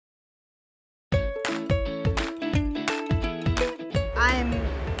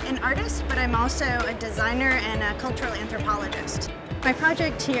artist, but I'm also a designer and a cultural anthropologist. My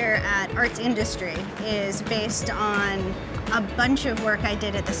project here at Arts Industry is based on a bunch of work I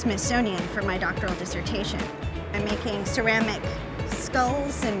did at the Smithsonian for my doctoral dissertation. I'm making ceramic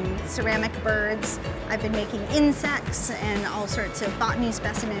skulls and ceramic birds. I've been making insects and all sorts of botany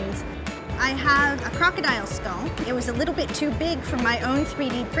specimens. I have a crocodile skull. It was a little bit too big for my own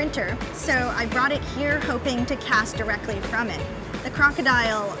 3D printer, so I brought it here hoping to cast directly from it. The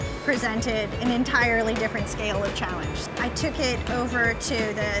crocodile presented an entirely different scale of challenge. I took it over to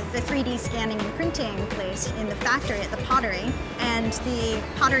the 3D scanning and printing place in the factory at the Pottery, and the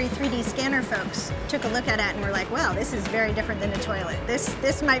Pottery 3D scanner folks took a look at it and were like, well, this is very different than a toilet.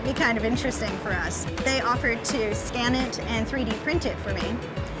 This might be kind of interesting for us. They offered to scan it and 3D print it for me,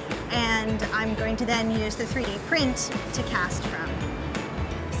 and I'm going to then use the 3D print to cast from.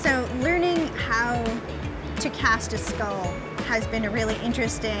 So learning how to cast a skull has been a really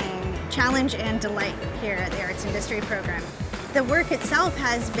interesting challenge and delight here at the Arts Industry program. The work itself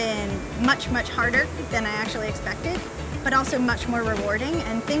has been much harder than I actually expected, but also much more rewarding,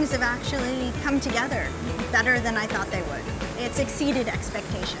 and things have actually come together better than I thought they would. It's exceeded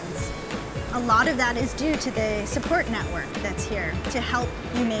expectations. A lot of that is due to the support network that's here to help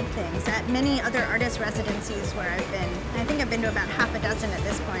you make things. At many other artist residencies where I've been, I think I've been to about half a dozen at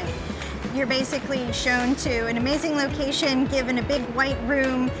this point, you're basically shown to an amazing location, given a big white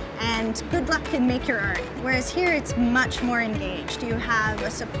room, and good luck and make your art. Whereas here it's much more engaged. You have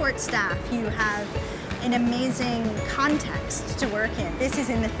a support staff, you have an amazing context to work in. This is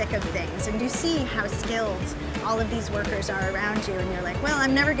in the thick of things, and you see how skilled all of these workers are around you, and you're like, well,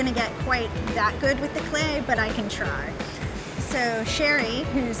 I'm never gonna get quite that good with the clay, but I can try. So Sherry,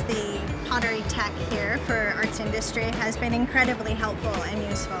 who's the pottery tech here for Arts Industry, has been incredibly helpful and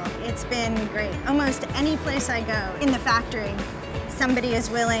useful. It's been great. Almost any place I go in the factory, somebody is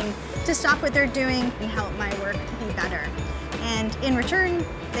willing to stop what they're doing and help my work be better. And in return,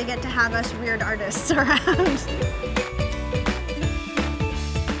 they get to have us weird artists around.